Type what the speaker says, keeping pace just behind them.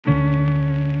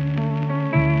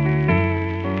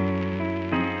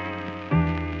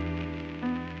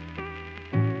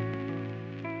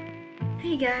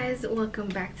guys, welcome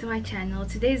back to my channel.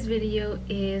 Today's video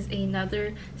is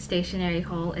another stationery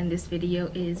haul, and this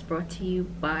video is brought to you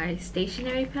by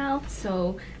Stationery Pal.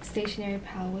 So Stationery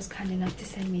Pal was kind enough to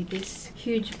send me this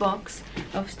huge box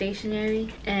of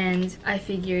stationery, and I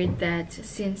figured that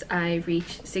since I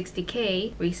reached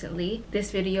 60k recently, this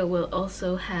video will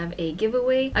also have a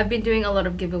giveaway. I've been doing a lot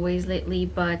of giveaways lately,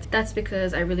 but that's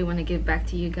because I really want to give back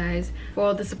to you guys for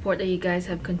all the support that you guys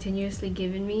have continuously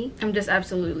given me. I'm just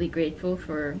absolutely grateful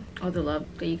for all the love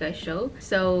that you guys show.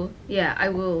 So yeah, I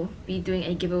will be doing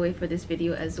a giveaway for this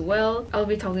video as well. I'll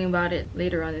be talking about it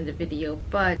later on in the video,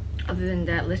 but other than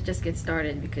that, let's just get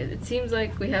started because it seems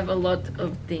like we have a lot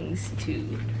of things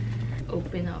to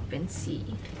open up and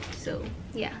see. So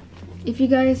yeah, if you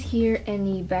guys hear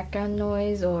any background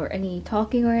noise or any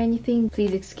talking or anything,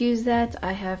 please excuse that.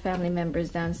 I have family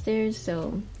members downstairs,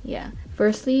 so yeah.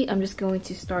 Firstly, I'm just going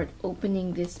to start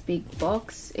opening this big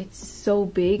box. It's so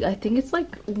big. I think it's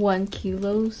like 1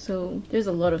 kilo, so there's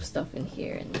a lot of stuff in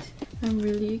here and I'm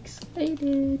really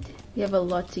excited. We have a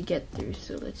lot to get through,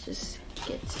 so let's just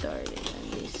get started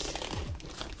on this.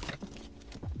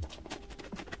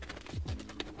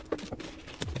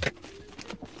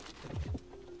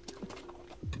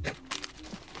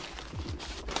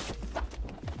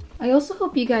 I also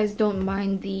hope you guys don't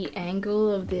mind the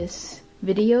angle of this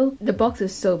video. The box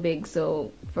is so big,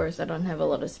 so first I don't have a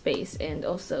lot of space and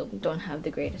also don't have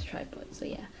the greatest tripod, so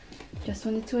yeah, just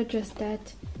wanted to address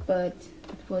that. But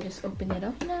we'll just open it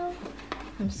up now.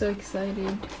 I'm so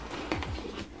excited.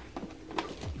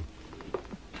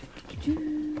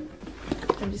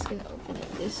 I'm just gonna open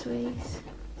it this way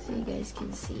so you guys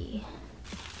can see.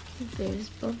 There's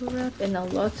bubble wrap and a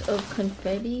lot of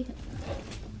confetti.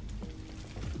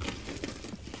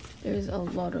 There's a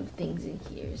lot of things in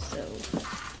here, so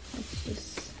let's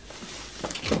just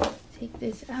take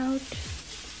this out.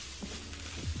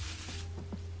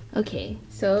 Okay,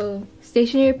 so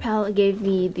Stationery Pal gave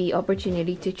me the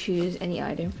opportunity to choose any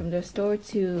item from their store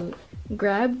to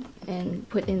grab and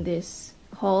put in this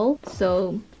haul.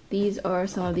 So these are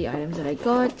some of the items that I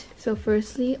got. So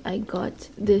firstly, I got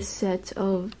this set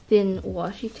of thin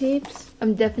washi tapes.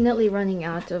 I'm definitely running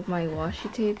out of my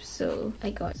washi tapes, so I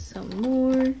got some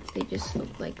more. They just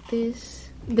look like this.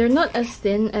 They're not as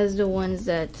thin as the ones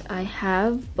that I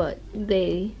have, but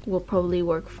they will probably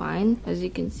work fine. As you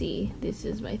can see, this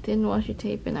is my thin washi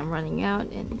tape and I'm running out,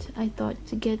 and I thought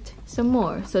to get some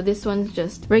more. So this one's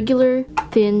just regular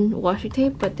thin washi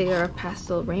tape, but they are a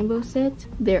pastel rainbow set.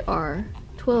 There are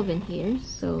 12 in here,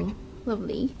 so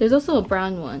lovely. There's also a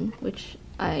brown one, which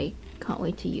I can't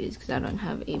wait to use because I don't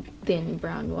have a thin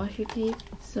brown washi tape.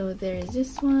 So there is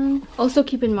this one. Also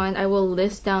keep in mind, I will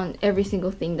list down every single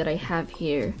thing that I have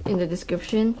here in the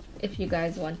description if you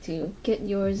guys want to get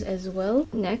yours as well.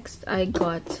 Next, I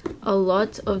got a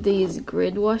lot of these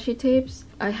grid washi tapes.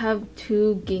 I have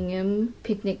 2 gingham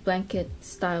picnic blanket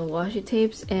style washi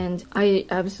tapes and I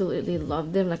absolutely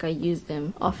love them. Like, I use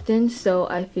them often, so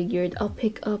I figured I'll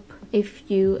pick up a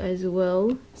few as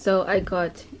well. So I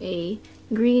got a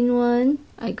green one,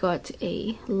 I got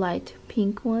a light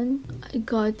pink one, I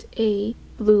got a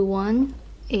blue one,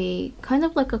 a kind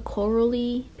of like a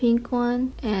corally pink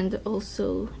one, and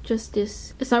also just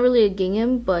this. It's not really a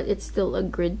gingham, but it's still a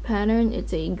grid pattern.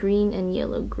 It's a green and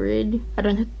yellow grid. I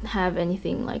don't have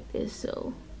anything like this,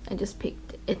 so I just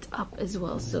picked it up as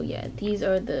well. So yeah, these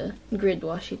are the grid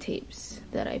washi tapes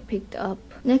that I picked up.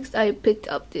 Next, I picked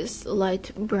up this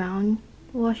light brown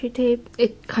washi tape.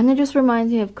 It kind of just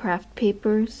reminds me of craft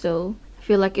paper, so I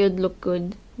feel like it would look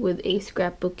good with a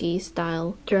scrapbooky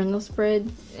style journal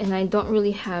spread, and I don't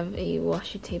really have a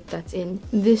washi tape that's in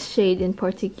this shade in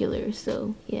particular,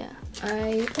 so yeah.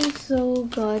 I also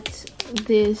got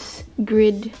this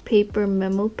grid paper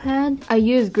memo pad. I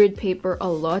use grid paper a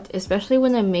lot, especially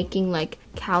when I'm making like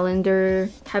calendar,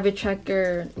 habit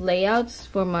tracker layouts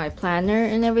for my planner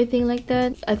and everything like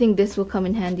that. I think this will come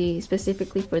in handy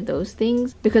specifically for those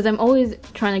things because I'm always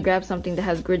trying to grab something that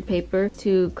has grid paper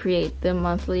to create the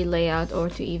monthly layout or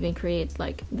to even create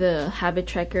like the habit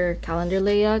tracker calendar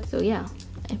layout. So yeah,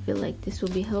 I feel like this will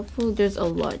be helpful. There's a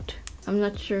lot. I'm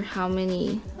not sure how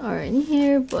many are in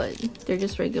here, but they're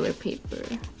just regular paper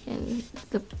and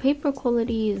the paper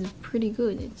quality is pretty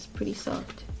good. It's pretty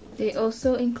soft. They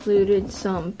also included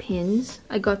some pins.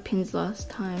 I got pins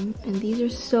last time and these are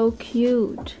so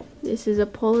cute. This is a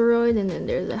Polaroid and then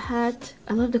there's a hat.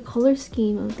 I love the color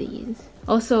scheme of these.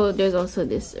 Also, there's also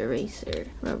this eraser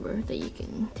rubber that you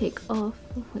can take off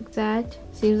like that.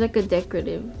 Seems like a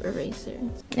decorative eraser.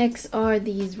 Next are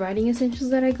these writing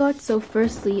essentials that I got. So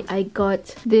firstly, I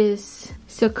got this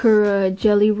Sakura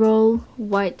Jelly Roll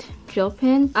white gel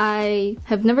pen. I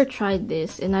have never tried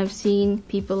this, and I've seen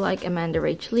people like Amanda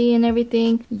Rachel and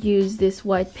everything use this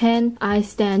white pen. I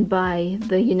stand by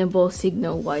the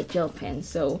ᴅᴏ_ɩᴛ white gel pen,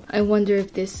 so I wonder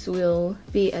if this will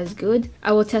be as good.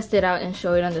 I will test it out and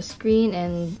show it on the screen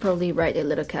and probably write a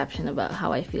little caption about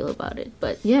how I feel about it.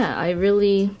 But yeah, I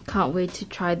really can't wait to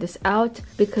try this out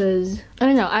because I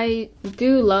don't know, I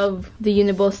do love the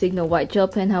ᴅᴏ_ɩᴛ white gel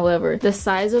pen. However, the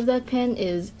size of that pen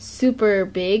is super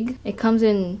big. It comes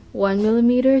in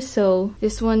 1mm, so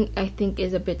this one I think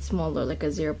is a bit smaller, like a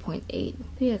 0.8.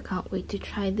 So yeah, I can't wait to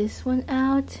try this one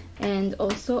out. And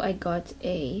also I got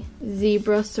a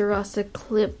Zebra Sarasa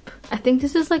clip. I think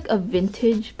this is like a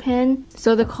vintage pen.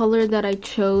 So the color that I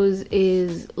chose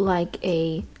is like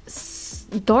a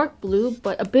dark blue,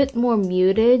 but a bit more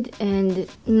muted and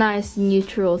nice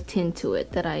neutral tint to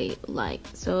it that I like.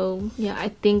 So yeah, I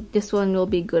think this one will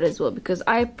be good as well because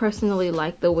I personally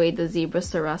like the way the Zebra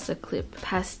Sarasa clip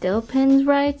pastel pens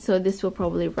write, so this will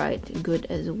probably write good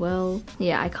as well.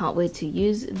 Yeah, I can't wait to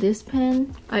use this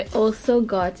pen. I also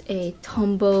got a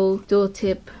Tombow dual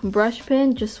tip brush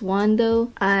pen, just one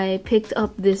though. I picked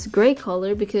up this gray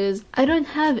color because I don't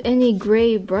have any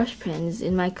gray brush pens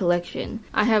in my collection.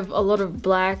 I have a lot of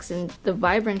blacks and the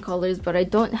vibrant colors, but I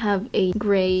don't have a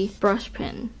gray brush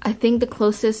pen. I think the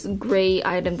closest gray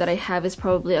item that I have is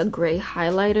probably a gray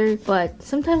highlighter, but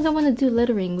sometimes I want to do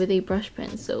lettering with a brush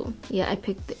pen, so yeah, I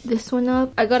picked this one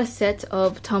up. I got a set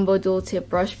of Tombow dual tip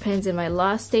brush pens in my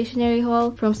last stationery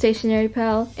haul from Stationery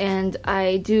Pal, and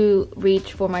I do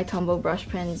reach for my Tombow brush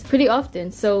pens pretty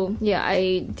often, so yeah,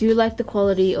 I do like the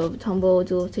quality of Tombow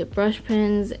dual tip brush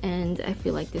pens, and I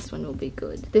feel like this one will be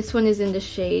good. This one is in the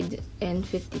shade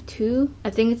N52. I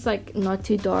think it's like not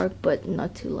too dark but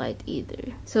not too light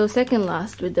either. So second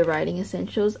last with the writing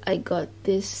essentials, I got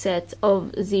this set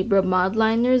of Zebra mod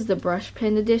liners, the brush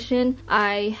pen edition.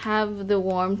 I have the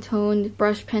warm toned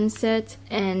brush pen set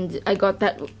and I got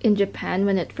that in Japan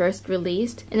when it first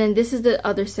released, and then this is the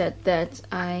other set that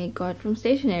I got from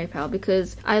Stationery Pal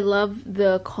because I love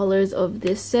the colors of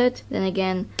this set. Then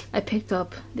again, I picked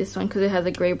up this one because it has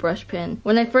a gray brush pen.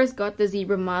 When I first got the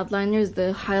Zebra mod liners,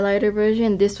 the highlighter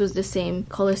version, this was the same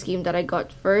color scheme that I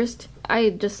got first.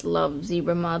 I just love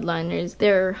Zebra mod liners.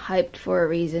 They're hyped for a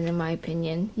reason in my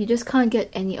opinion. You just can't get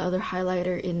any other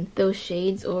highlighter in those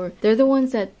shades, or they're the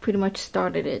ones that pretty much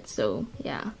started it. So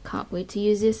yeah, can't wait to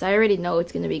use this. I already know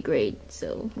it's gonna be great,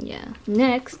 so yeah.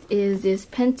 Next is this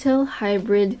Pentel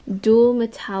Hybrid Dual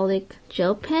Metallic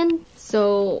Gel Pen.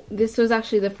 So this was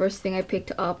actually the first thing I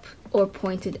picked up or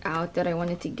pointed out that I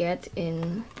wanted to get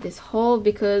in this haul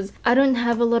because I don't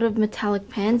have a lot of metallic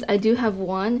pens. I do have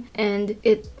one and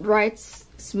it writes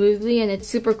smoothly and it's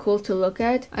super cool to look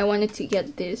at. I wanted to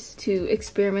get this to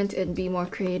experiment and be more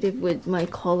creative with my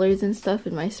colors and stuff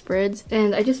in my spreads,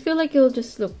 and I just feel like it'll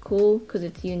just look cool because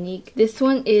it's unique. This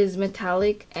one is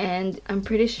metallic and I'm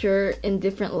pretty sure in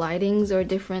different lightings or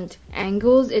different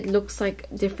angles it looks like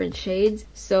different shades.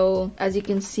 So as you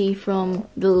can see from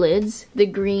the lids, the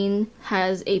green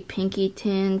has a pinky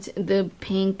tint, the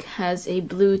pink has a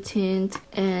blue tint,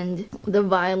 and the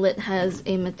violet has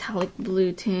a metallic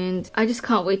blue tint. I just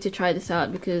can't wait to try this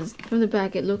out because from the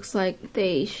back it looks like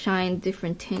they shine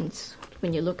different tints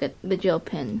when you look at the gel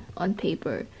pen on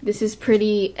paper. This is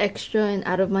pretty extra and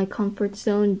out of my comfort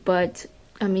zone, but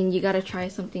I mean, you gotta try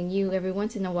something new every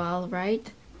once in a while,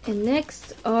 right? And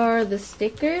next are the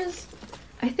stickers.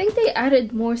 I think they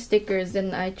added more stickers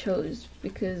than I chose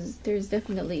because there's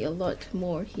definitely a lot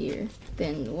more here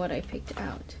than what I picked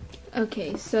out.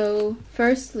 Okay, so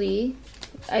firstly,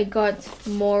 I got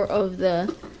more of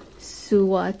the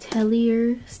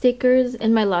ᴑᴜ stickers.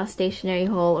 In my last stationery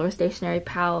haul or Stationery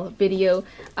Pal video,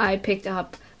 I picked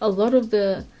up a lot of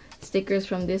the stickers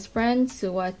from this brand,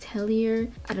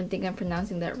 ᴑᴜ. I don't think I'm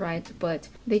pronouncing that right, but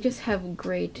they just have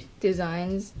great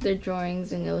designs. Their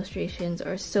drawings and illustrations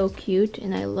are so cute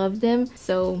and I love them.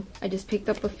 So I just picked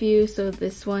up a few. So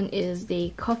this one is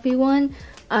the coffee one.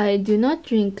 I do not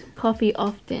drink coffee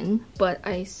often, but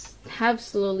I have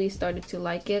slowly started to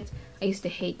like it. I used to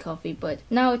hate coffee, but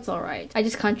now it's alright. I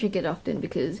just can't drink it often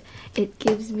because it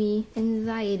gives me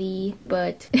anxiety.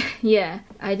 But yeah,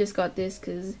 I just got this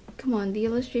because, come on, the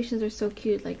illustrations are so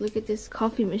cute. Like, look at this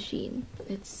coffee machine.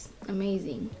 It's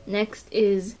amazing. Next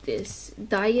is this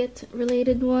diet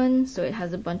related one. So it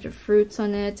has a bunch of fruits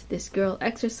on it. This girl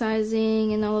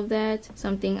exercising and all of that.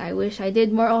 Something I wish I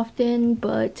did more often,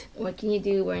 but what can you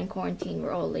do? We're in quarantine.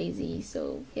 We're all lazy.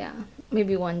 So yeah,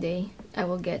 maybe one day I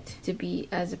will get to be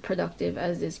as productive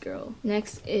as this girl.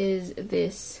 Next is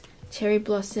this cherry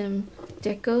blossom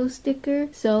deco sticker.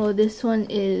 So this one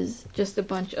is just a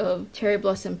bunch of cherry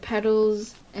blossom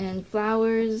petals and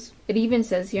flowers. It even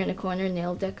says here in the corner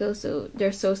nail deco, so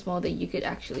they're so small that you could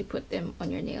actually put them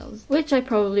on your nails, which I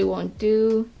probably won't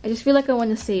do. I just feel like I want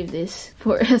to save this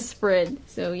for a spread.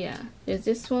 So yeah, there's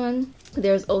this one.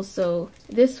 There's also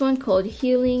this one called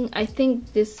healing. I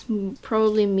think this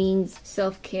probably means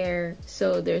self-care.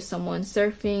 So there's someone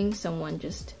surfing, someone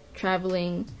just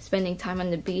traveling, spending time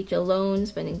on the beach alone,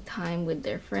 spending time with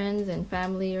their friends and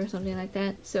family or something like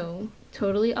that. So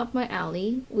totally up my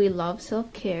alley. We love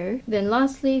self-care. Then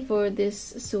lastly, for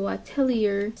this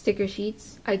ᴑᴜ sticker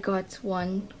sheets, I got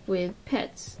one with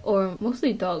pets, or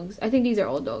mostly dogs. I think these are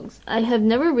all dogs. I have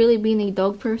never really been a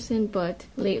dog person, but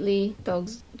lately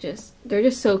dogs they're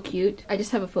just so cute. I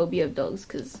just have a phobia of dogs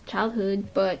because childhood,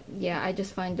 but yeah, I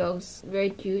just find dogs very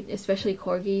cute, especially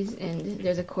corgis, and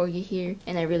there's a corgi here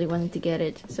and I really wanted to get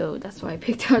it, so that's why I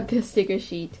picked out this sticker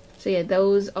sheet. So yeah,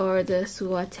 those are the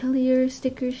ᴑᴜ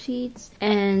sticker sheets.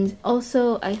 And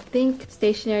also, I think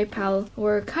Stationery Pal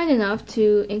were kind enough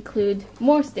to include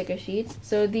more sticker sheets.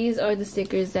 So these are the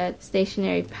stickers that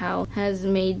Stationery Pal has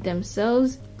made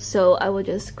themselves. So I will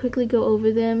just quickly go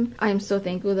over them. I am so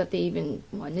thankful that they even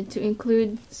wanted to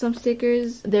include some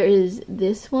stickers. There is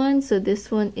this one. So this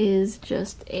one is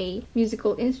just a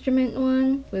musical instrument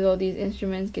one with all these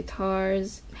instruments,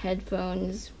 guitars,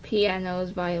 headphones,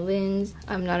 pianos, violins.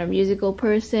 I'm not a musical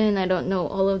person. I don't know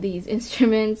all of these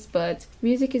instruments, but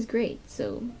music is great.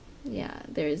 So yeah,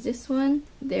 there's this one.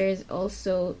 There's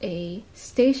also a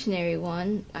stationery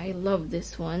one. I love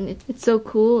this one. It's so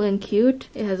cool and cute.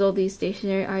 It has all these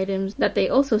stationery items that they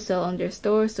also sell on their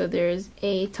store. So there's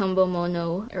a Tombow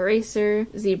Mono eraser,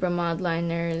 zebra mod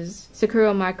liners,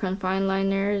 Sakura micron fine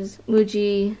liners,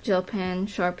 Muji gel pen,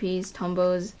 Sharpies,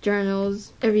 Tombows,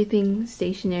 journals, everything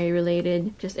stationery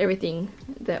related, just everything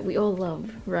that we all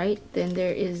love, right? Then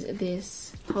there is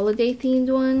this holiday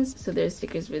themed ones. So there's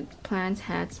stickers with plants,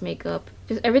 hats, makeup,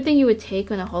 just everything you would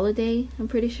take on a holiday, I'm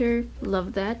pretty sure.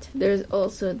 Love that. There's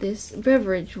also this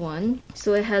beverage one.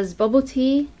 So it has bubble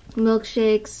tea,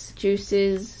 milkshakes,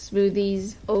 juices,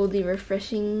 smoothies, all the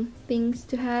refreshing things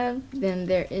to have. Then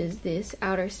there is this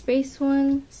outer space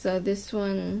one. So this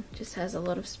one just has a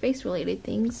lot of space related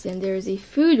things. Then there's a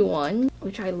food one,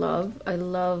 which I love. I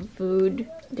love food.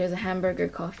 There's a hamburger,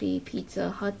 coffee, pizza,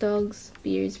 hot dogs,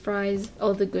 beers, fries,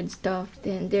 all the good stuff.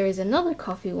 Then there is another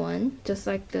coffee one, just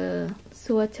like the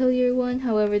ᴑᴜ one.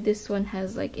 However, this one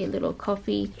has like a little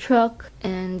coffee truck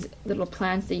and little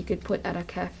plants that you could put at a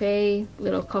cafe,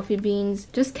 little coffee beans,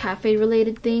 just cafe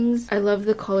related things. I love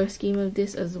the color scheme of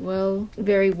this as well.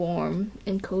 Very warm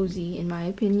and cozy in my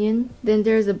opinion. Then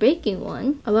there's a baking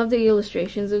one. I love the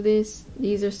illustrations of this.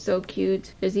 These are so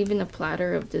cute. There's even a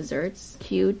platter of desserts.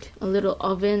 Cute. A little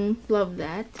oven. Love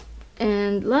that.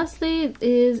 And lastly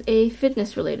is a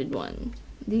fitness related one.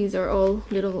 These are all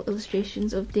little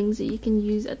illustrations of things that you can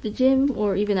use at the gym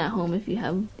or even at home if you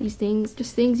have these things.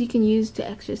 Just things you can use to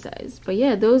exercise. But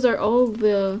yeah, those are all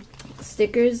the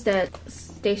stickers that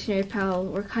Stationery Pal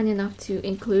were kind enough to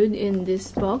include in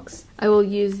this box. I will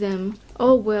use them.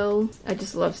 Oh well, I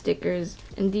just love stickers,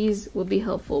 and these will be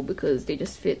helpful because they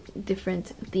just fit different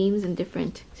themes and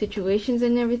different situations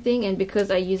and everything. And because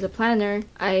I use a planner,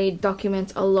 I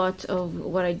document a lot of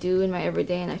what I do in my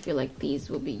everyday, and I feel like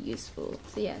these will be useful.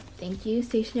 So yeah, thank you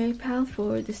Stationery Pal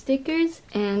for the stickers.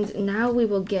 And now we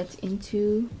will get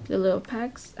into the little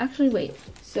packs. Actually wait,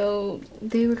 so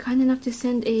they were kind enough to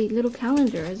send a little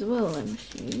calendar as well, I'm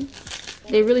assuming.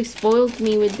 They really spoiled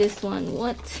me with this one.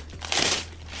 What?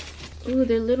 Ooh,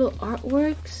 they're little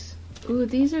artworks. Ooh,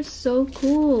 these are so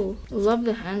cool. Love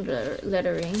the hand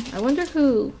lettering. I wonder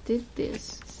who did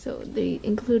this. So they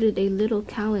included a little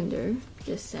calendar.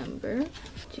 December,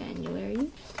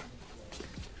 January,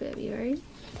 February,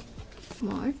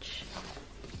 March,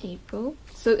 April.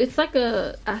 So it's like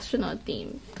a astronaut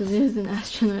theme because there's an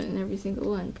astronaut in every single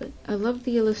one. But I love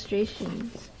the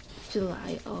illustrations.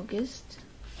 July, August,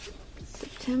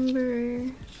 September,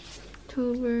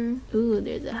 October. Ooh,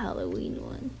 there's a Halloween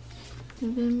one.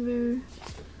 November,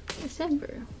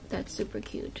 December. That's super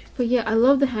cute. But yeah, I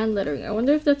love the hand lettering. I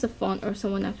wonder if that's a font or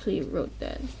someone actually wrote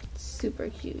that. It's super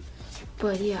cute.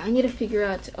 But yeah, I need to figure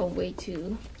out a way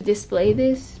to display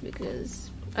this because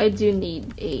I do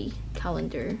need a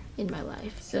calendar in my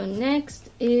life. So next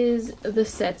is the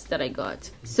sets that I got.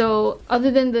 So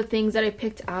other than the things that I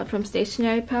picked out from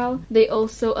Stationery Pal, they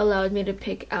also allowed me to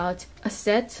pick out a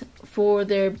set for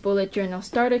their bullet journal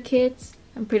starter kits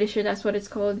I'm pretty sure that's what it's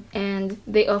called, and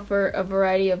they offer a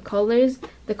variety of colors.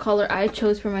 The color I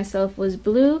chose for myself was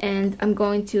blue, and I'm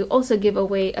going to also give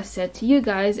away a set to you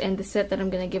guys, and the set that I'm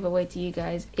going to give away to you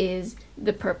guys is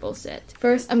the purple set.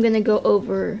 First, I'm going to go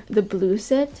over the blue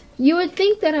set. You would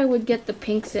think that I would get the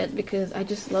pink set because I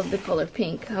just love the color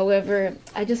pink. However,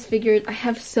 I just figured I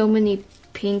have so many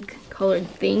pink colored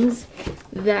things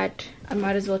that I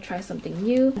might as well try something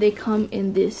new. They come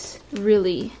in this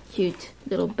really cute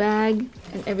little bag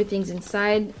and everything's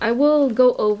inside. I will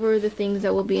go over the things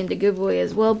that will be in the giveaway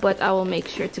as well, but I will make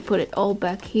sure to put it all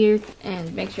back here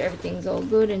and make sure everything's all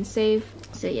good and safe.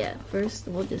 So yeah, first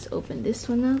we'll just open this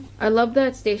one up. I love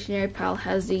that Stationery Pal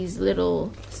has these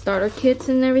little starter kits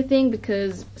and everything,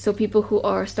 because so people who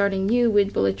are starting new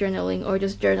with bullet journaling or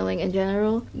just journaling in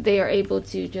general, they are able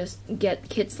to just get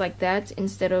kits like that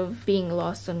instead of being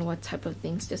lost on what type of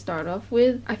things to start off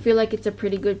with. I feel like it's a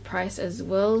pretty good price as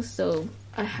well, so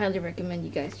I highly recommend you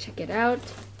guys check it out.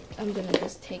 I'm gonna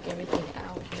just take everything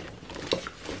out.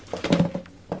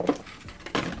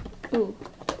 Ooh.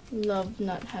 Love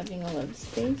not having a lot of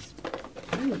space.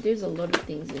 Ooh, there's a lot of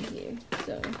things in here.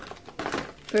 So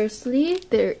firstly,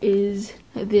 there is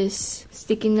this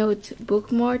sticky note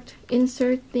bookmark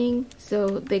insert thing.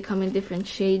 So they come in different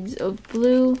shades of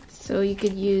blue, so you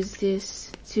could use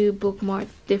this to bookmark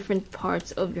different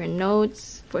parts of your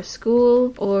notes for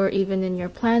school, or even in your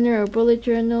planner or bullet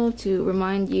journal to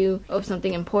remind you of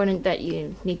something important that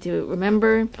you need to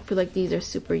remember. I feel like these are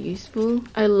super useful.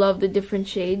 I love the different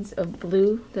shades of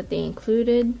blue that they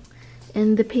included,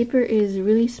 and the paper is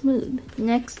really smooth.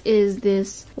 Next is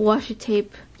this washi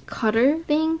tape cutter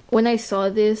thing. When I saw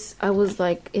this, I was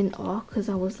like in awe, because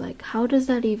I was like, how does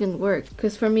that even work?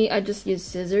 Because for me, I just use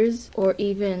scissors or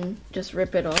even just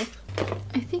rip it off.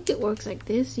 I think it works like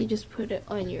this. You just put it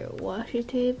on your washi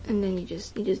tape and then you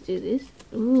just do this.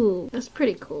 Ooh, that's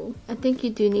pretty cool. I think you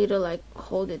do need to like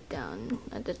hold it down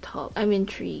at the top. I'm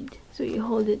intrigued. So you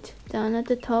hold it down at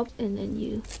the top and then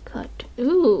you cut.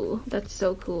 Ooh, that's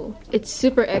so cool. It's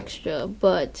super extra,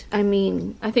 but I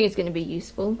mean, I think it's gonna be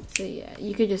useful. So yeah,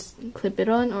 you could just clip it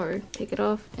on or take it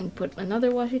off and put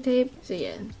another washi tape. So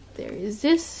yeah, there is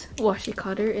this washi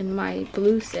cutter in my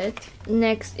blue set.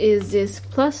 Next is this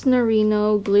Plus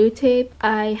Norino glue tape.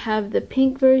 I have the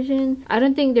pink version. I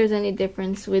don't think there's any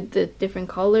difference with the different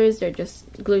colors. They're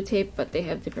just glue tape, but they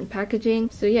have different packaging.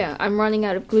 So yeah, I'm running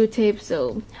out of glue tape,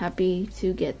 so happy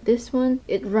to get this one.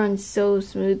 It runs so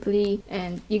smoothly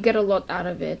and you get a lot out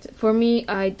of it. For me,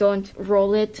 I don't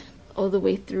roll it all the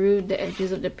way through the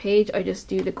edges of the page. I just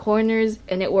do the corners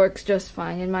and it works just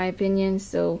fine in my opinion,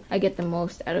 so I get the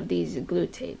most out of these glue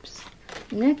tapes.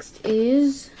 Next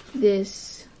is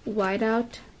this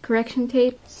whiteout correction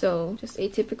tape. So just a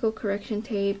typical correction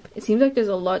tape. It seems like there's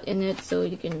a lot in it, so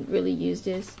you can really use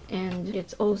this, and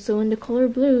it's also in the color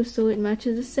blue, so it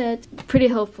matches the set. Pretty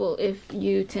helpful if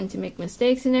you tend to make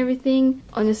mistakes and everything.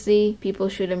 Honestly, people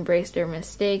should embrace their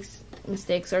mistakes.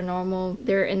 Mistakes are normal,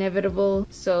 they're inevitable,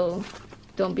 so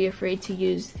don't be afraid to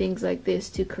use things like this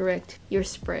to correct your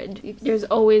spread. There's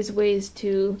always ways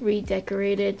to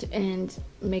redecorate it and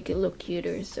make it look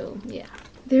cuter, so yeah.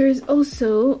 There's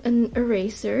also an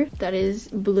eraser that is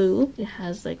blue. It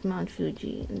has like Mount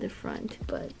Fuji in the front,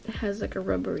 but it has like a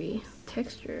rubbery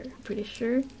texture, I'm pretty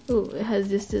sure. Oh, it has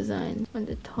this design on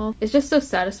the top. It's just so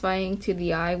satisfying to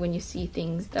the eye when you see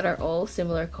things that are all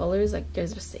similar colors, like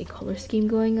there's just a color scheme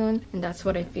going on, and that's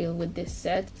what I feel with this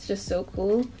set. It's just so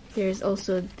cool. There's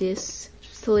also this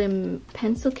slim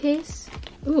pencil case.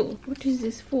 Ooh, what is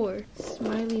this for?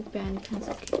 Smiley band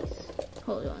pencil case.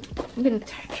 Hold on, I'm gonna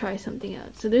try something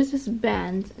out. So there's this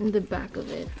band in the back of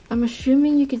it. I'm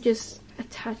assuming you could just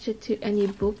attach it to any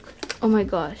book. Oh my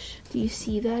gosh, do you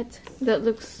see that? That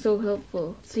looks so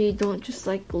helpful. So you don't just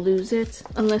like lose it,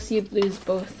 unless you lose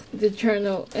both the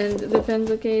journal and the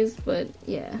pencil case. But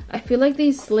yeah, I feel like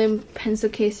these slim pencil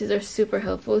cases are super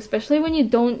helpful, especially when you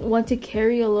don't want to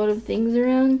carry a lot of things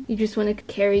around. You just want to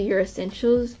carry your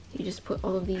essentials. You just put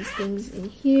all of these things in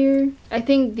here. I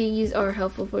think these are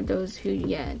helpful for those who,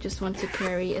 yeah, just want to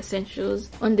carry essentials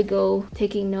on the go,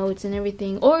 taking notes and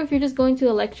everything. Or if you're just going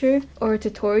to a lecture or a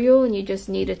tutorial and you just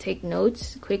need to take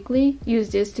notes quickly, use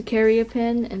this to carry a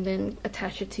pen and then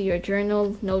attach it to your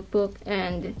journal, notebook,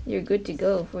 and you're good to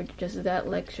go for just that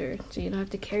lecture. So you don't have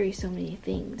to carry so many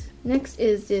things. Next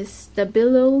is this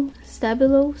Stabilo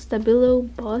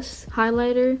Boss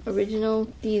highlighter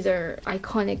original. These are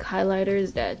iconic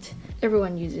highlighters that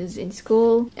everyone uses in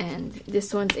school. And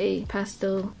this one's a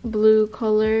pastel blue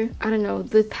color. I don't know,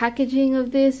 the packaging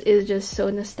of this is just so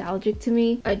nostalgic to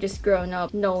me. I just grown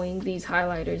up knowing these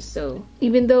highlighters, so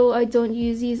even though I don't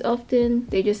use these often,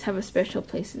 they just have a special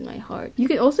place in my heart. You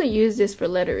can also use this for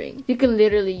lettering. You can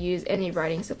literally use any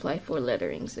writing supply for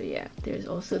lettering, so yeah. There's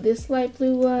also this light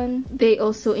blue one. They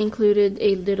also included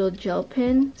a little gel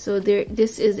pen. So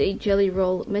this is a Jelly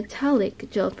Roll metallic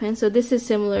gel pen. So this is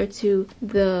similar to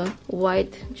the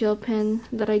white gel pen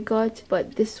that I got,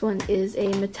 but this one is a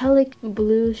metallic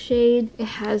blue shade. It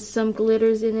has some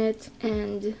glitters in it,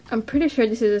 and I'm pretty sure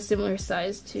this is a similar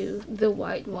size to the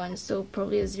white one, so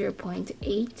probably a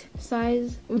 0.8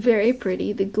 size. Very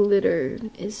pretty. The glitter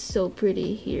is so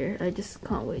pretty here. I just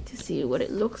can't wait to see what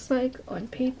it looks like on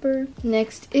paper.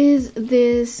 Next is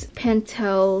this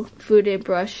Pentel Fude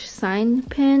brush sign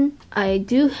pen. I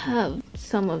do have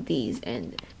some of these,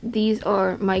 and these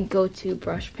are my go-to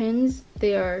brush pens.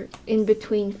 They are in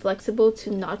between flexible to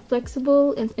not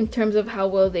flexible in terms of how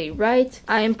well they write.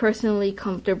 I am personally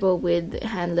comfortable with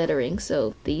hand lettering,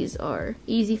 so these are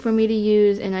easy for me to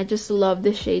use, and I just love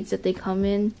the shades that they come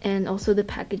in, and also the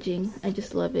packaging. I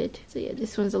just love it. So yeah,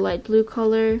 this one's a light blue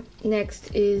color.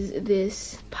 Next is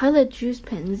this Pilot Juice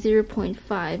Pen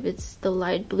 0.5. It's the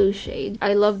light blue shade.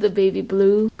 I love the baby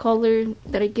blue color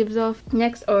that it gives off.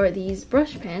 Next are these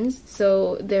brush pens.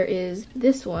 So there is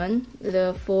this one,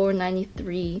 the 493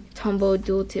 Tombow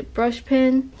dual tip brush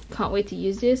pen. Can't wait to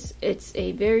use this. It's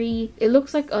a it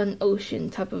looks like an ocean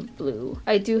type of blue.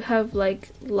 I do have like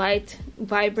light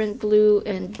vibrant blue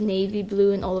and navy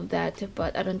blue and all of that,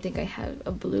 but I don't think I have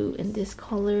a blue in this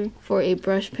color for a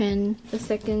brush pen. The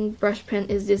second brush pen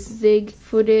is this Zig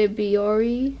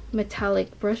ⴅᴏ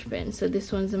metallic brush pen. So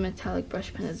this one's a metallic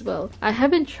brush pen as well. I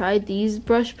haven't tried these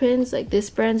brush pens, like this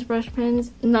brand's brush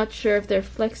pens. Not sure if they're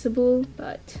flexible,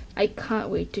 but I can't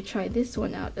wait to try this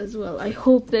one out as well. I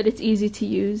hope that it's easy to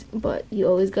use, but you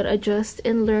always gotta adjust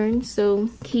and learn, so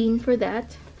keen for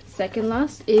that. Second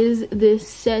last is this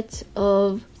set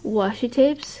of washi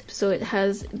tapes. So it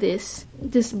has this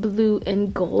blue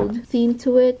and gold theme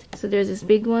to it. So there's this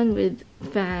big one with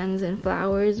fans and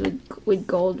flowers with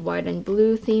gold, white, and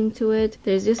blue theme to it.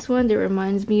 There's this one that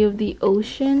reminds me of the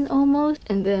ocean almost,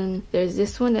 and then there's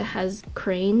this one that has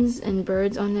cranes and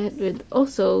birds on it with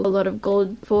also a lot of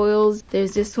gold foils.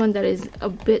 There's this one that is a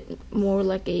bit more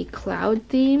like a cloud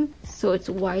theme, so it's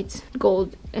white,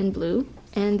 gold, and blue.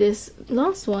 And this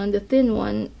last one, the thin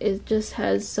one, it just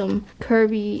has some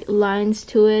curvy lines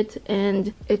to it,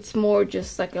 and it's more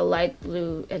just like a light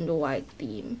blue and white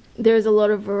theme. There's a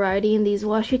lot of variety in these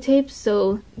washi tapes,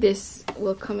 so this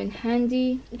will come in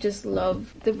handy. Just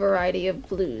love the variety of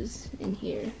blues in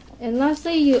here. And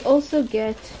lastly, you also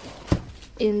get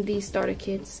in these starter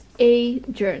kits a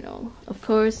journal. Of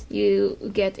course, you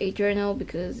get a journal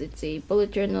because it's a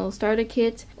bullet journal starter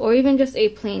kit, or even just a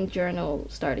plain journal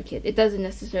starter kit. It doesn't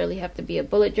necessarily have to be a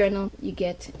bullet journal. You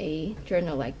get a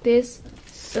journal like this.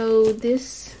 So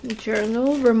this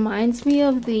journal reminds me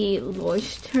of the ⴑ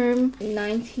ⴑ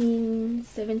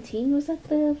 1917, was that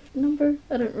the number?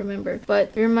 I don't remember,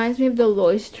 but it reminds me of the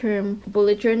ⴑ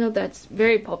bullet journal that's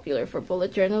very popular for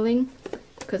bullet journaling,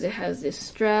 because it has this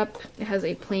strap, it has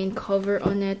a plain cover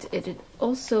on it. It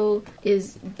also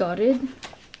is dotted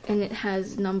and it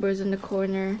has numbers in the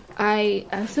corner. I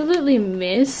absolutely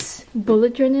miss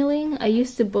bullet journaling. I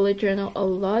used to bullet journal a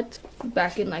lot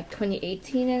back in like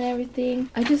 2018 and everything.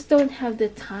 I just don't have the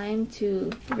time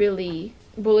to really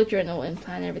bullet journal and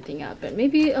plan everything out, but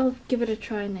maybe I'll give it a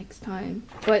try next time.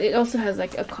 But it also has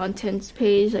like a contents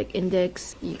page, like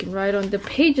index you can write on. The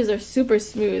pages are super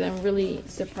smooth. I'm really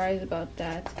surprised about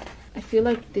that. I feel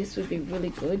like this would be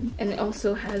really good. And it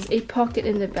also has a pocket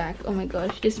in the back. Oh my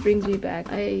gosh, this brings me back.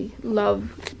 I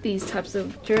love these types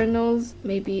of journals.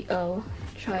 Maybe I'll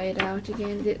try it out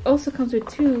again. It also comes with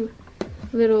 2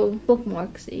 little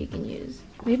bookmarks that you can use.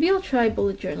 Maybe I'll try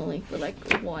bullet journaling for like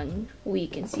 1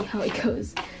 week and see how it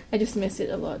goes. I just miss it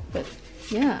a lot, but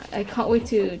yeah, I can't wait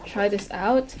to try this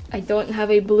out. I don't have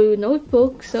a blue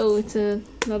notebook, so it's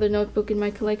another notebook in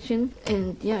my collection,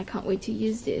 and yeah, I can't wait to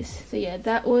use this. So yeah,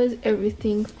 that was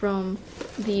everything from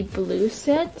the blue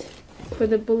set for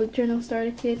the bullet journal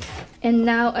starter kit. And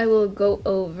now I will go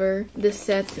over the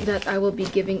set that I will be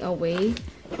giving away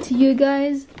to you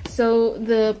guys. So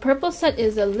the purple set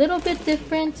is a little bit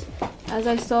different, as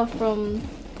I saw from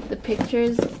the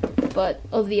pictures, but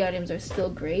all the items are still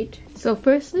great. So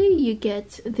firstly, you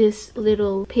get this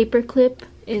little paper clip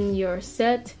in your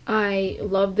set. I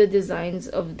love the designs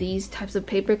of these types of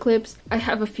paper clips. I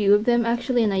have a few of them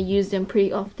actually, and I use them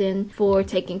pretty often for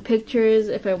taking pictures.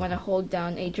 If I want to hold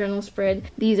down a journal spread,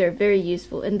 these are very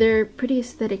useful, and they're pretty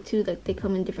aesthetic too. Like, they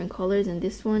come in different colors, and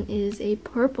this one is a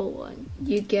purple one.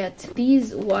 You get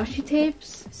these washi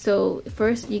tapes. So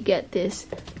first you get this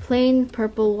plain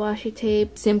purple washi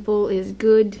tape. Simple is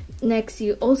good. Next,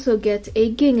 you also get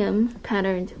a gingham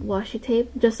patterned washi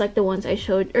tape, just like the ones I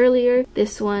showed earlier.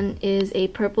 This one is a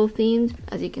purple themed.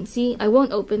 As you can see, I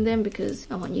won't open them because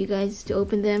I want you guys to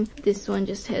open them. This one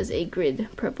just has a grid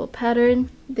purple pattern.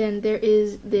 Then there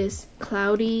is this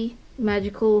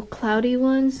magical cloudy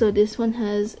one. So this one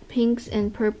has pinks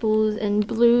and purples and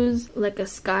blues, like a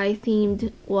sky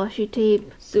themed washi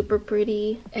tape. Super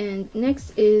pretty. And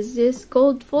next is this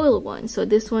gold foil one. So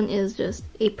this one is just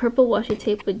a purple washi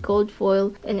tape with gold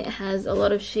foil, and it has a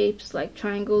lot of shapes like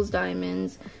triangles,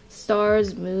 diamonds,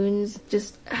 stars, moons.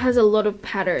 Just has a lot of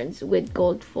patterns with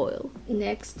gold foil.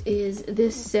 Next is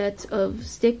this set of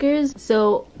stickers.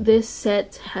 So this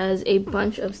set has a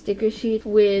bunch of sticker sheets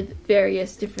with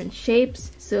various different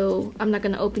shapes. So I'm not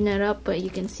gonna open that up, but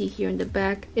you can see here in the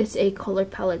back, it's a color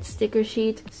palette sticker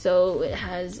sheet. So it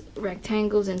has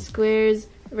rectangles and squares,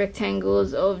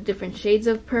 rectangles of different shades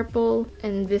of purple,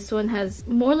 and this one has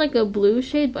more like a blue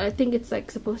shade, but I think it's like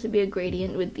supposed to be a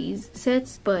gradient with these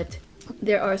sets. But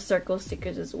there are circle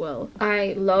stickers as well.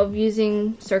 I love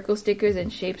using circle stickers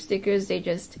and shape stickers. They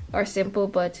just are simple,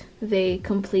 but they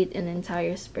complete an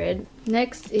entire spread.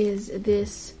 Next is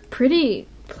this pretty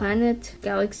planet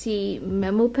galaxy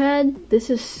memo pad. This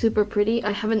is super pretty.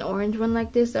 I have an orange one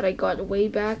like this that I got way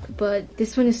back, but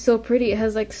this one is so pretty. It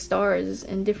has like stars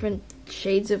and different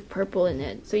shades of purple in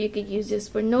it, so you could use this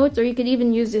for notes, or you could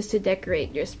even use this to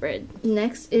decorate your spread.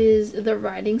 Next is the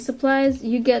writing supplies.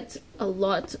 You get a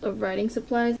lot of writing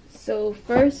supplies. So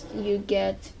first you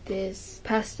get this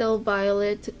pastel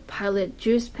violet pilot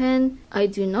juice pen. I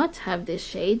do not have this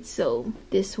shade, so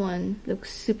this one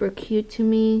looks super cute to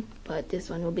me, but this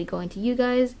one will be going to you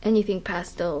guys. Anything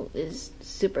pastel is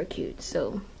super cute,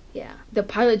 so yeah. The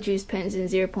pilot juice pens in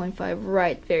 0.5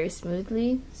 write very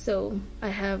smoothly, so I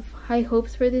have high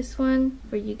hopes for this one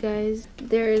for you guys.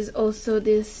 There is also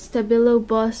this Stabilo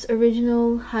Boss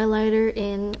original highlighter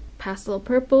in pastel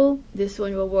purple. This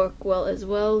one will work well as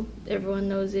well. Everyone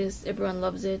knows this, everyone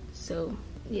loves it, so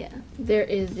yeah. There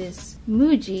is this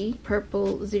Muji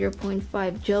purple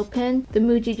 0.5 gel pen. The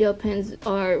Muji gel pens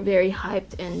are very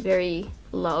hyped and very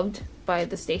loved by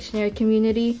the stationery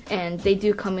community, and they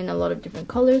do come in a lot of different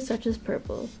colors such as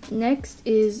purple. Next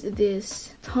is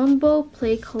this Tombow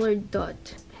Play Color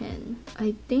Dot pen.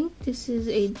 I think this is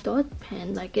a dot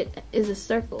pen, like it is a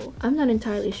circle. I'm not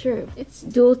entirely sure. It's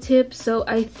dual tip, so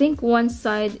I think one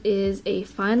side is a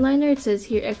fine liner. It says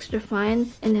here extra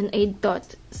fine, and then a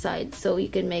dot side, so you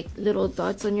can make little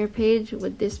dots on your page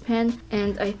with this pen.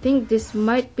 And I think this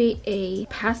might be a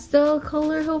pastel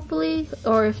color, hopefully,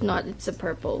 or if not, it's a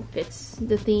purple. Fits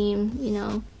the theme, you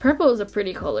know. Purple is a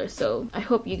pretty color, so I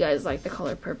hope you guys like the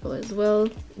color purple as well.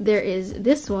 There is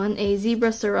this one, a Zebra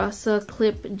Sarasa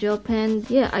clip gel pen.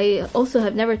 Yeah, I also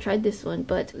have never tried this one,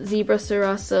 but Zebra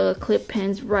Sarasa clip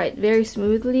pens write very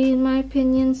smoothly in my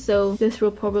opinion, so this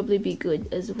will probably be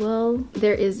good as well.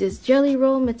 There is this Jelly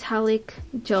Roll metallic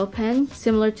gel pen,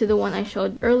 similar to the one I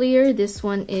showed earlier. This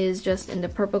one is just in the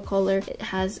purple color. It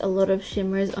has a lot of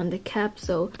shimmers on the cap,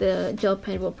 so the gel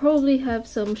pen will probably have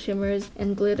some shimmers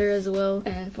and glitter as well.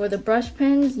 And for the brush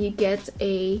pens, you get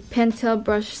a Pentel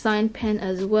brush sign pen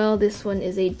as well. This one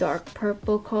is a dark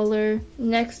purple color.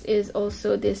 Next is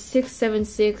also this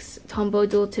 676 Tombow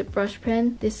dual tip brush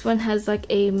pen. This one has like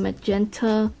a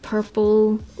magenta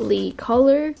purpley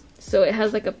color, so it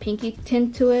has like a pinky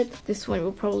tint to it. This one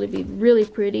will probably be really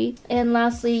pretty. And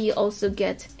lastly, you also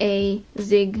get a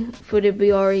Zig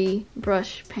Fudebiori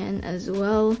brush pen as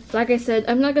well. Like I said,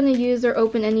 I'm not going to use or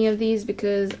open any of these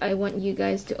because I want you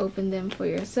guys to open them for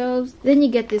yourselves. Then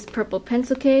you get this purple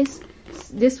pencil case.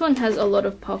 This one has a lot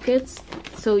of pockets,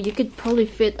 so you could probably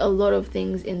fit a lot of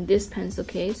things in this pencil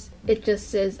case. It just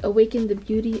says awaken the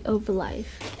beauty of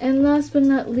life. And last but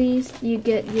not least, you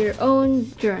get your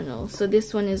own journal. So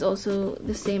this one is also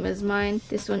the same as mine.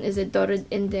 This one is a dotted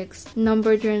index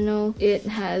number journal. It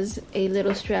has a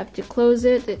little strap to close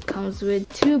it. It comes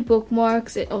with 2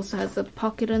 bookmarks. It also has a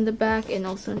pocket on the back and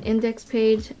also an index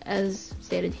page as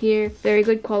stated here. Very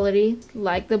good quality,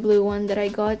 like the blue one that I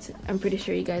got. I'm pretty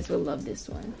sure you guys will love this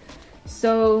one.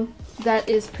 So that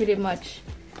is pretty much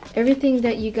everything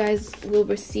that you guys will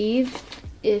receive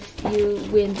if you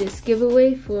win this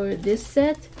giveaway for this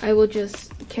set. I will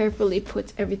just carefully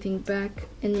put everything back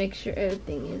and make sure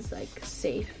everything is like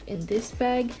safe in this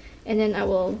bag, and then I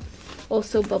will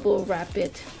also bubble wrap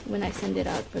it when I send it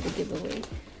out for the giveaway,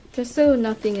 just so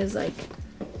nothing is like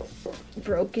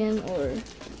broken or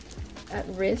at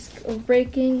risk of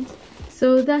breaking.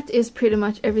 So that is pretty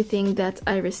much everything that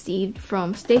I received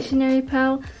from Stationery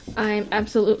Pal. I'm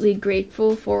absolutely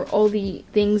grateful for all the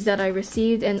things that I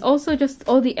received, and also just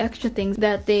all the extra things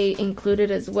that they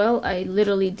included as well. I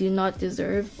literally do not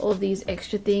deserve all these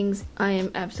extra things. I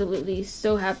am absolutely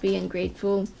so happy and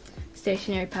grateful.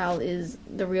 Stationery Pal is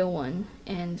the real one.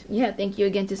 And yeah, thank you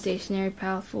again to Stationery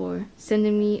Pal for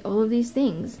sending me all of these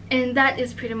things. And that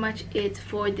is pretty much it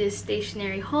for this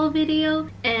stationery haul video.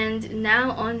 And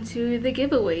now on to the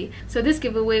giveaway. So this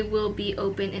giveaway will be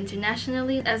open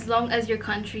internationally. As long as your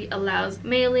country allows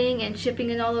mailing and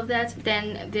shipping and all of that,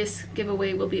 then this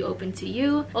giveaway will be open to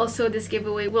you. Also, this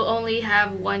giveaway will only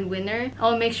have one winner.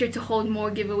 I'll make sure to hold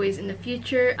more giveaways in the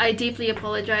future. I deeply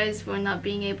apologize for not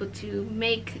being able to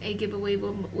make a giveaway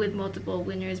with multiple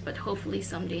winners, but hopefully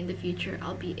someday in the future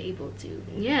I'll be able to.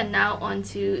 Yeah, now on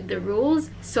to the rules.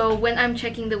 So when I'm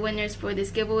checking the winners for this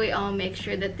giveaway, I'll make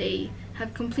sure that they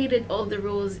have completed all the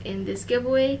rules in this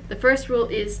giveaway. The first rule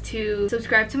is to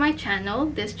subscribe to my channel,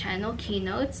 this channel,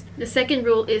 𝐸ⴏ The second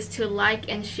rule is to like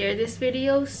and share this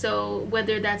video. So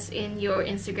whether that's in your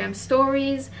Instagram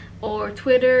stories or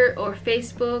Twitter or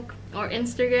Facebook or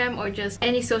Instagram or just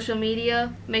any social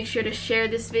media, make sure to share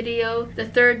this video. The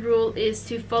third rule is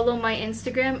to follow my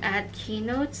Instagram at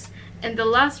𝐸ⴏ. And the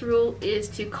last rule is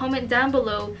to comment down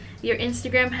below your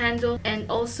Instagram handle, and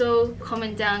also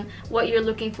comment down what you're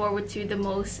looking forward to the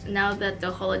most now that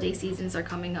the holiday seasons are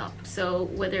coming up. So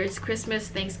whether it's Christmas,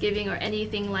 Thanksgiving, or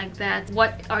anything like that,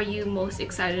 what are you most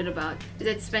excited about? Is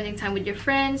it spending time with your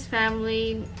friends,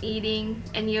 family, eating,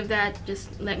 any of that?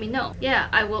 Just let me know. Yeah,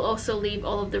 I will also leave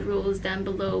all of the rules down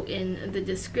below in the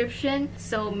description,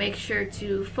 so make sure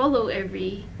to follow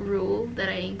every rule that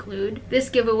I include. This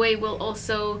giveaway will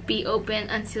also be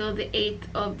open until the 8th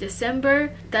of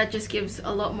December. That just gives a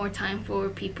lot more time for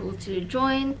people to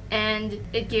join, and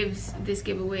it gives this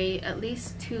giveaway at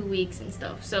least 2 weeks and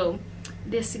stuff. So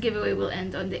this giveaway will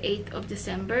end on the 8th of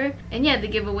December. And yeah, the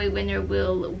giveaway winner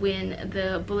will win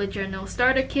the bullet journal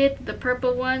starter kit, the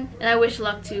purple one. And I wish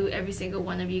luck to every single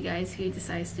one of you guys who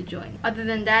decides to join. Other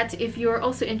than that, if you're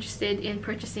also interested in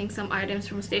purchasing some items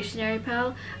from Stationery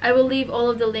Pal, I will leave all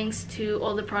of the links to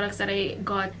all the products that I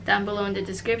got down below in the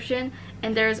description.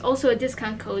 And there's also a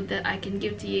discount code that I can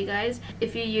give to you guys.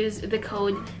 If you use the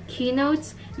code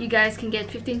𝐸ⴏ, you guys can get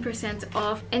 15%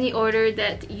 off any order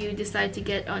that you decide to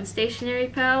get on Stationery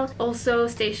Pal. Also,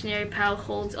 Stationery Pal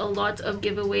holds a lot of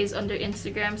giveaways on their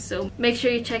Instagram, so make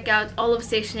sure you check out all of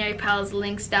Stationery Pal's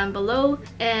links down below.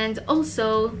 And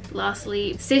also,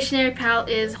 lastly, Stationery Pal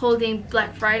is holding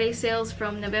Black Friday sales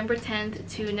from November 10th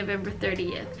to November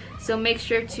 30th. So make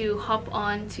sure to hop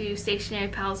on to Stationery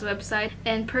Pal's website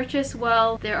and purchase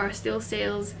while there are still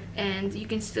sales, and you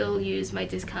can still use my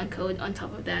discount code on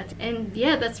top of that. And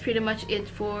yeah, that's pretty much it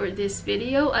for this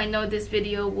video. I know this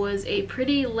video was a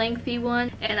pretty lengthy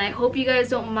one, and I hope you guys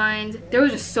don't mind. There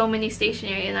was just so many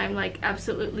stationery, and I'm like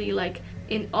absolutely like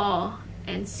in awe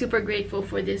and super grateful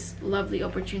for this lovely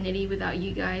opportunity. Without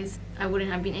you guys, I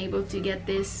wouldn't have been able to get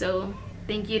this, so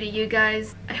thank you to you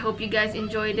guys. I hope you guys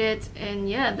enjoyed it, and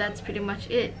yeah, that's pretty much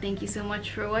it. Thank you so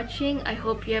much for watching. I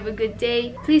hope you have a good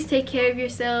day. Please take care of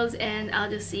yourselves, and I'll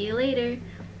just see you later.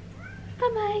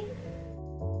 Bye bye.